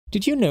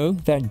Did you know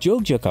that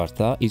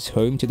Yogyakarta is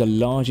home to the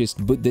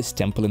largest Buddhist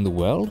temple in the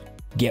world?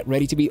 Get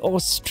ready to be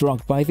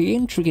awestruck by the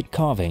intricate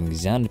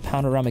carvings and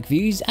panoramic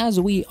views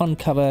as we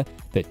uncover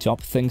the top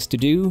things to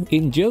do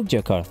in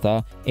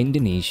Yogyakarta,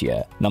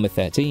 Indonesia. Number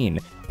 13.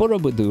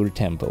 Borobudur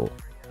Temple.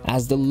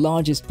 As the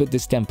largest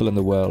Buddhist temple in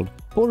the world,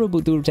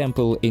 Borobudur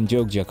Temple in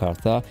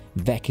Yogyakarta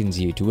beckons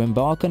you to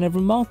embark on a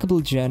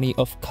remarkable journey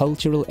of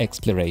cultural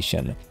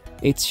exploration.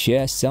 Its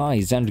sheer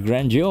size and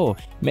grandeur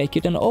make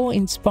it an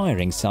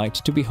awe-inspiring sight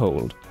to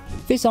behold.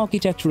 This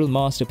architectural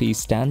masterpiece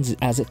stands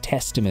as a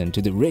testament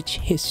to the rich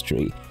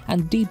history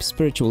and deep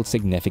spiritual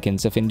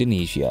significance of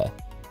Indonesia.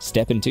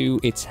 Step into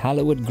its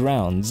hallowed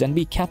grounds and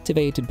be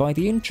captivated by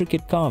the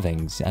intricate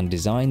carvings and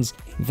designs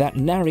that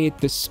narrate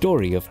the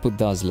story of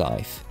Buddha's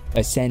life.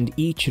 Ascend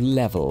each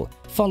level,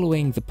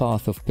 following the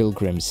path of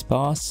pilgrims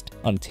past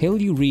until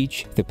you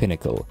reach the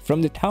pinnacle.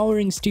 From the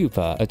towering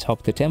stupa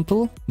atop the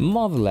temple,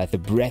 marvel at the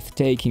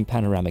breathtaking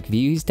panoramic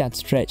views that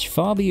stretch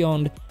far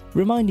beyond,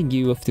 reminding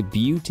you of the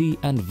beauty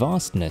and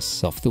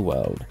vastness of the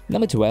world.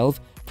 Number 12.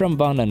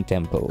 Prambanan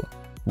Temple.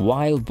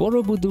 While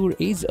Borobudur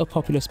is a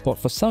popular spot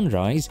for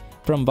sunrise,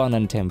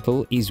 Prambanan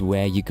Temple is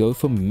where you go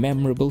for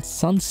memorable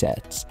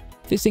sunsets.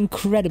 This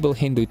incredible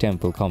Hindu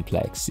temple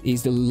complex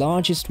is the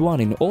largest one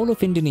in all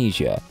of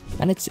Indonesia,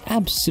 and it's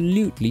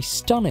absolutely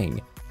stunning.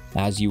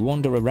 As you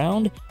wander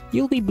around,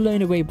 you'll be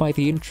blown away by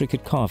the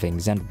intricate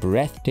carvings and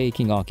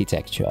breathtaking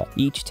architecture.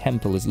 Each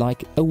temple is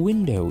like a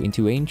window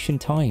into ancient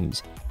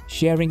times,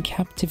 sharing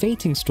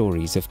captivating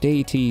stories of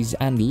deities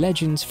and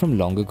legends from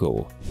long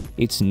ago.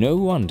 It's no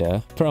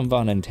wonder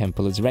Prambanan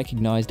Temple is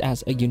recognized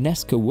as a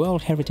UNESCO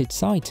World Heritage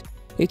Site.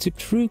 It's a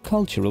true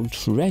cultural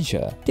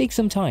treasure. Take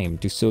some time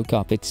to soak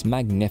up its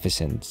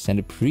magnificence and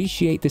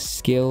appreciate the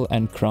skill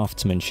and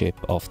craftsmanship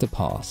of the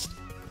past.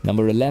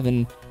 Number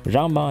 11.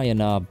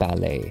 Ramayana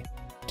Ballet.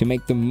 To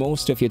make the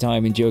most of your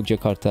time in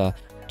Yogyakarta,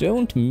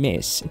 don't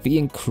miss the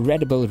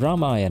incredible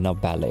Ramayana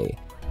Ballet.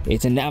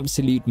 It's an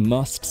absolute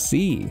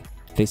must-see.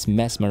 This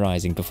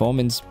mesmerizing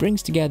performance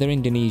brings together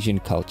Indonesian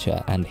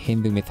culture and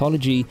Hindu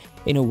mythology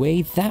in a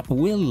way that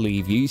will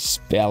leave you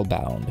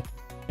spellbound.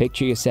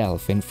 Picture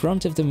yourself in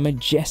front of the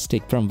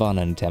majestic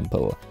Prambanan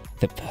Temple,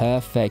 the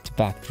perfect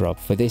backdrop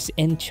for this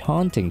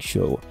enchanting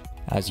show.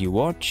 As you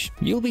watch,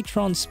 you'll be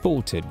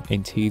transported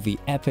into the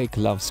epic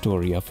love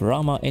story of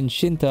Rama and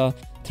Shinta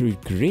through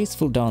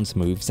graceful dance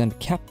moves and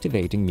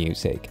captivating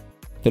music.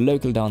 The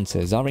local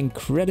dancers are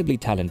incredibly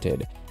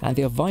talented, and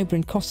their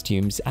vibrant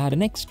costumes add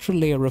an extra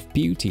layer of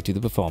beauty to the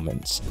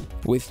performance.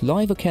 With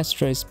live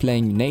orchestras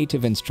playing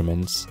native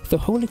instruments, the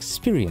whole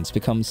experience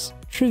becomes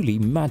truly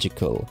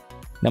magical.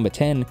 Number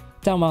 10.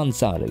 Taman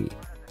Sari.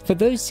 For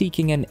those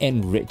seeking an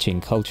enriching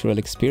cultural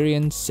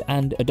experience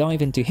and a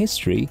dive into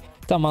history,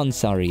 Taman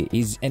Sari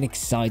is an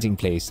exciting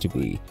place to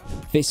be.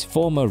 This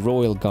former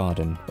royal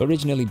garden,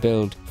 originally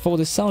built for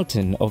the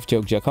Sultan of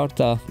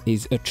Yogyakarta,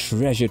 is a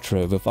treasure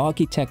trove of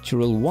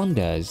architectural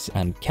wonders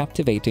and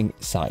captivating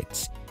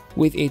sights.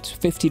 With its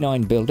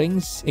 59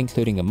 buildings,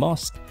 including a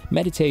mosque,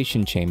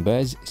 meditation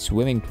chambers,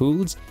 swimming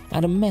pools,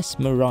 and a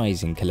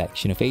mesmerizing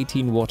collection of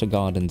 18 water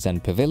gardens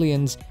and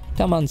pavilions,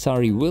 Taman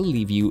Sari will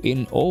leave you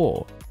in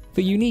awe.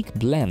 The unique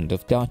blend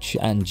of Dutch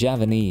and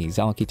Javanese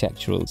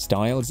architectural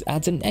styles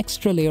adds an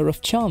extra layer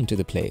of charm to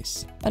the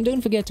place. And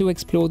don't forget to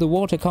explore the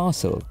water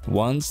castle,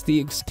 once the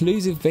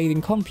exclusive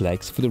bathing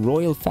complex for the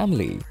royal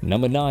family.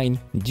 Number 9.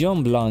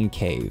 Jomblang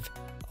Cave.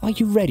 Are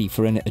you ready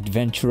for an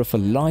adventure of a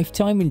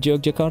lifetime in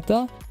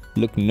Yogyakarta?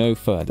 Look no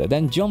further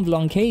than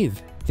Jomblang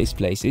Cave. This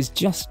place is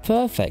just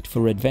perfect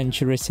for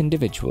adventurous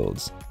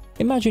individuals.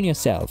 Imagine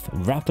yourself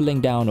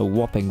rappelling down a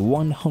whopping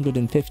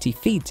 150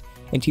 feet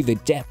into the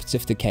depths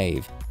of the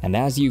cave, and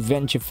as you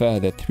venture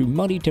further through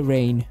muddy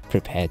terrain,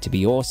 prepare to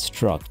be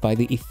awestruck by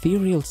the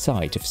ethereal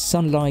sight of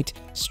sunlight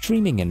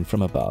streaming in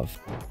from above.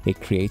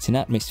 It creates an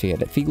atmosphere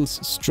that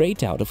feels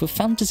straight out of a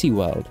fantasy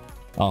world.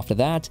 After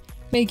that,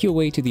 make your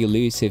way to the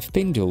elusive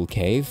Pindul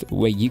Cave,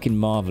 where you can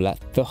marvel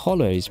at the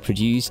hollows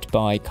produced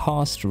by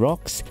karst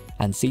rocks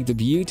and see the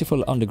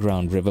beautiful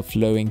underground river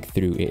flowing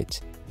through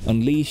it.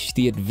 Unleash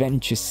the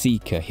adventure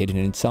seeker hidden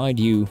inside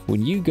you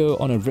when you go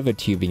on a river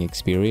tubing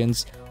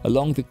experience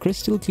along the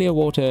crystal clear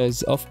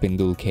waters of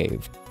Pindul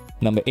Cave.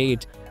 Number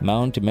 8.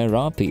 Mount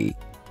Merapi.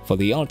 For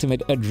the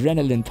ultimate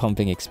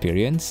adrenaline-pumping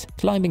experience,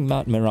 climbing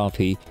Mount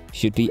Merapi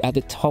should be at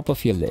the top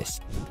of your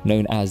list.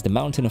 Known as the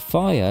Mountain of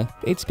Fire,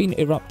 it's been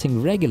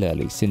erupting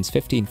regularly since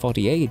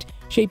 1548,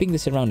 shaping the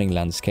surrounding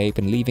landscape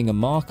and leaving a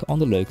mark on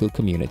the local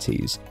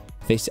communities.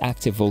 This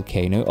active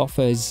volcano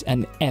offers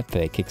an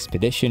epic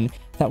expedition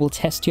that will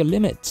test your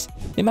limits.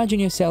 Imagine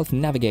yourself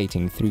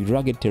navigating through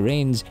rugged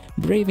terrains,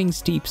 braving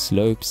steep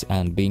slopes,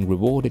 and being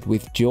rewarded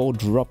with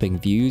jaw-dropping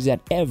views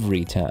at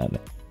every turn.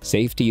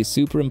 Safety is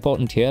super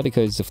important here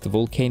because of the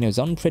volcano's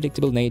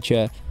unpredictable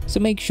nature, so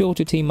make sure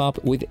to team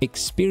up with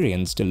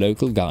experienced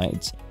local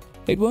guides.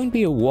 It won't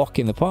be a walk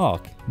in the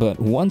park, but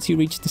once you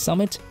reach the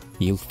summit,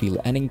 you'll feel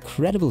an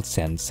incredible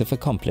sense of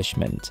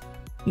accomplishment.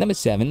 Number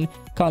 7.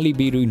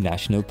 Kalibiru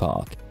National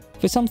Park.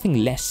 For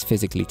something less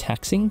physically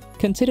taxing,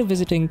 consider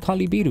visiting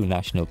Malioboro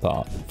National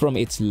Park. From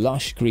its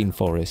lush green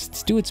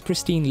forests to its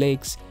pristine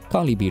lakes,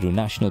 Malioboro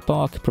National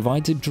Park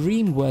provides a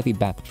dream-worthy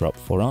backdrop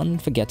for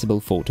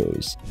unforgettable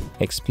photos.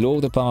 Explore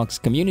the park's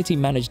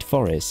community-managed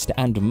forest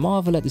and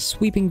marvel at the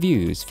sweeping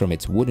views from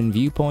its wooden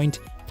viewpoint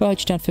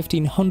perched at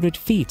 1,500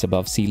 feet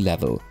above sea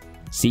level.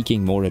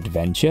 Seeking more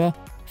adventure?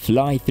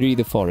 Fly through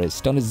the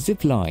forest on a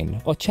zip line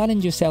or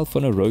challenge yourself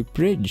on a rope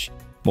bridge.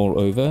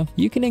 Moreover,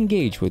 you can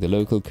engage with the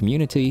local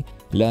community,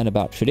 learn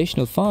about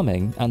traditional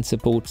farming, and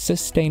support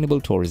sustainable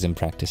tourism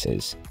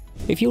practices.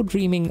 If you're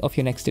dreaming of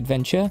your next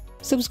adventure,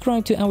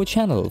 subscribe to our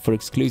channel for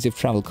exclusive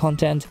travel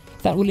content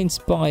that will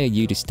inspire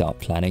you to start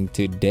planning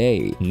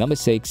today. Number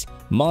 6.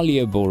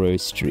 Malioboro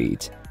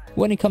Street.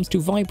 When it comes to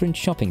vibrant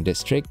shopping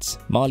districts,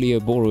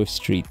 Malioboro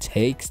Street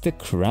takes the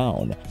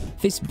crown.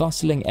 This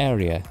bustling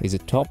area is a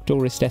top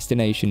tourist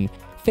destination,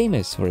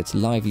 famous for its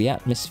lively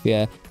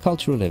atmosphere,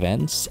 cultural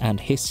events, and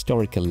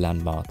historical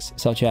landmarks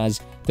such as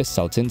the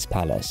Sultan's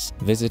Palace.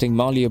 Visiting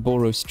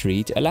Malioboro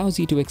Street allows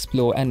you to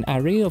explore an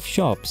array of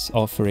shops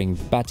offering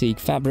batik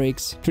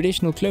fabrics,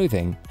 traditional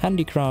clothing,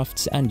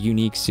 handicrafts, and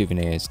unique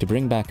souvenirs to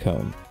bring back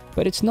home.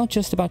 But it's not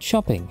just about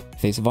shopping.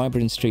 This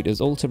vibrant street is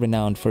also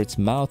renowned for its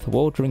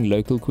mouth-watering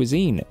local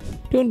cuisine.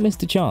 Don't miss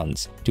the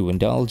chance to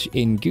indulge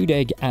in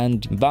gudeg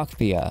and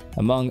bakpia,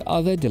 among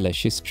other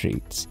delicious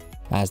treats.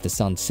 As the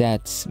sun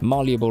sets,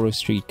 Malioboro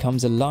Street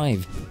comes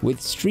alive, with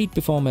street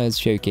performers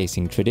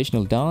showcasing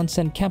traditional dance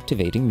and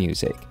captivating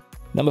music.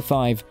 Number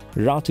 5.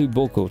 Ratu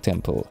Boko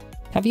Temple.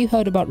 Have you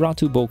heard about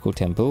Ratu Boko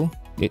Temple?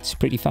 It's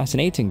pretty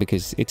fascinating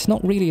because it's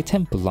not really a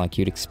temple like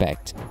you'd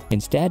expect.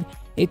 Instead,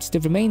 it's the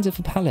remains of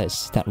a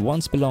palace that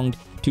once belonged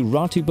to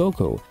Ratu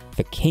Boko,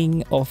 the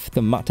king of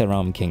the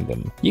Mataram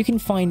kingdom. You can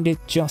find it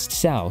just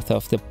south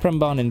of the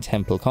Prambanan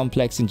temple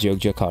complex in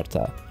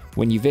Yogyakarta.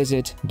 When you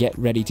visit, get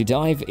ready to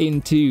dive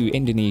into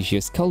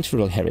Indonesia's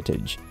cultural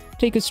heritage.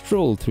 Take a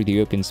stroll through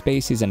the open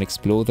spaces and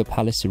explore the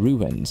palace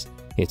ruins.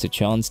 It's a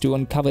chance to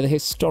uncover the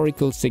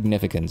historical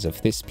significance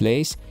of this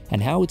place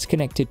and how it's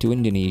connected to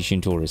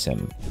Indonesian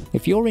tourism.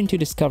 If you're into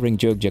discovering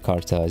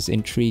Yogyakarta's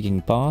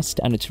intriguing past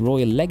and its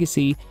royal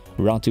legacy,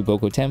 Ratu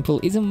Boko Temple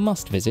is a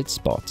must-visit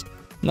spot.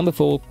 Number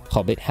 4.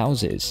 Hobbit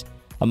Houses.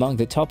 Among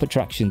the top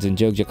attractions in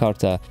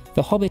Yogyakarta,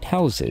 the Hobbit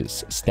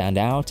Houses stand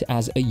out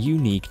as a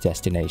unique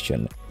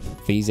destination.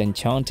 These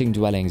enchanting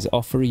dwellings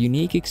offer a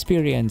unique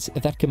experience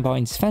that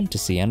combines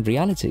fantasy and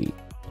reality.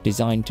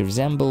 Designed to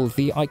resemble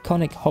the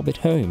iconic Hobbit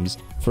homes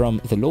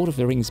from the Lord of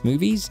the Rings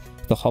movies,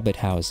 the Hobbit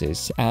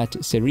Houses at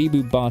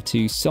Seribu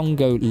Batu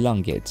Songo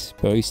Langit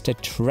boast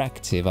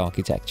attractive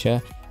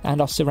architecture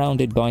and are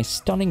surrounded by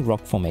stunning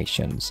rock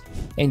formations.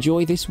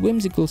 Enjoy this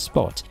whimsical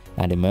spot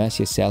and immerse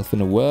yourself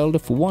in a world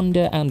of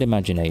wonder and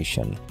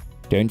imagination.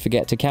 Don't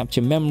forget to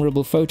capture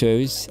memorable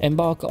photos,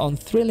 embark on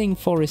thrilling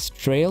forest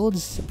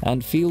trails,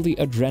 and feel the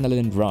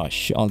adrenaline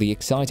rush on the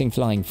exciting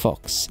Flying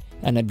Fox,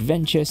 an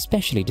adventure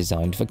specially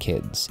designed for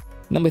kids.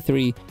 Number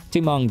 3.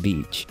 Timang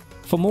Beach.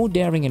 For more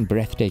daring and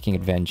breathtaking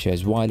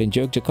adventures while in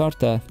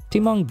Yogyakarta,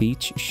 Timang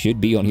Beach should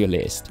be on your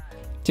list.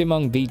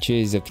 Timang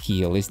Beach's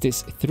appeal is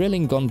this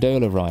thrilling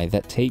gondola ride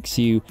that takes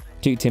you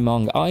to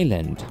Timang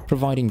Island,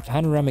 providing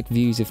panoramic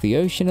views of the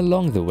ocean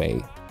along the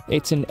way.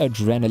 It's an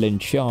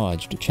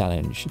adrenaline-charged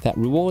challenge that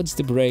rewards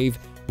the brave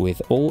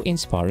with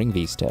awe-inspiring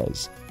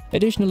vistas.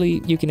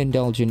 Additionally, you can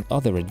indulge in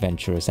other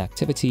adventurous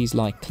activities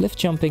like cliff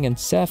jumping and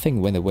surfing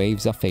when the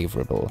waves are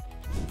favorable.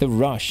 The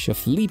rush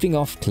of leaping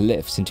off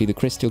cliffs into the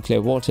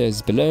crystal-clear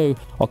waters below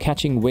or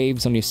catching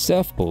waves on your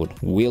surfboard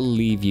will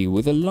leave you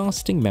with a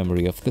lasting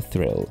memory of the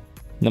thrill.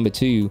 Number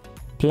 2.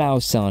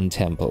 Plaosan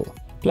Temple.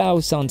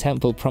 Plaosan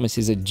Temple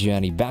promises a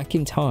journey back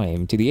in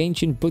time to the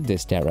ancient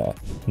Buddhist era.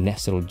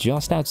 Nestled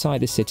just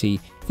outside the city,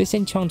 this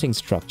enchanting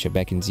structure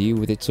beckons you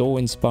with its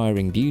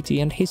awe-inspiring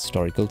beauty and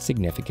historical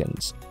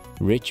significance.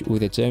 Rich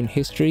with its own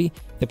history,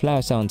 the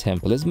Plaosan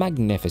Temple is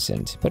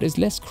magnificent but is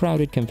less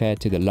crowded compared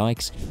to the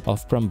likes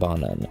of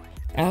Prambanan.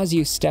 As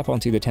you step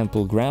onto the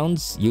temple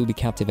grounds, you'll be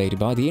captivated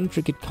by the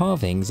intricate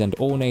carvings and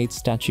ornate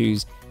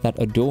statues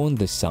that adorn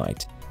the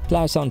site.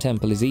 Plaosan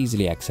Temple is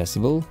easily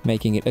accessible,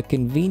 making it a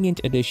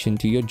convenient addition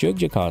to your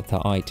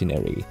Yogyakarta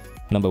itinerary.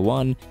 Number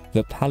 1.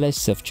 The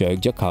Palace of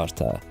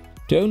Yogyakarta.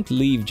 Don't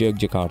leave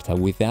Yogyakarta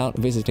without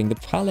visiting the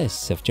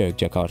Palace of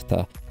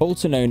Yogyakarta,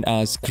 also known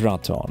as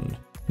Kraton.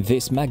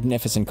 This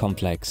magnificent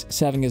complex,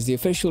 serving as the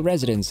official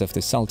residence of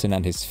the Sultan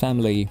and his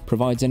family,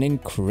 provides an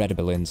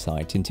incredible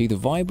insight into the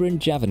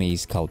vibrant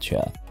Javanese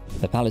culture.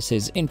 The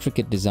palace's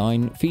intricate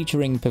design,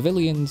 featuring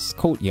pavilions,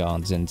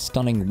 courtyards, and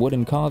stunning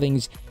wooden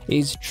carvings,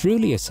 is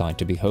truly a sight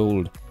to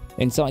behold.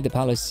 Inside the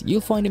palace,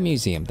 you'll find a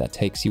museum that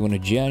takes you on a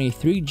journey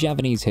through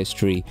Javanese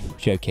history,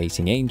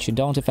 showcasing ancient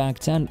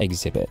artifacts and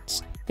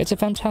exhibits. It's a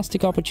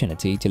fantastic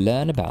opportunity to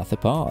learn about the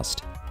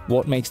past.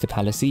 What makes the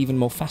palace even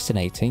more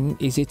fascinating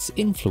is its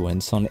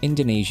influence on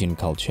Indonesian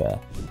culture.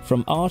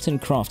 From art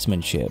and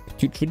craftsmanship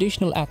to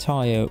traditional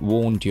attire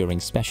worn during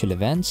special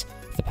events,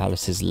 the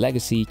palace's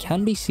legacy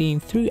can be seen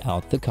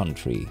throughout the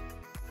country.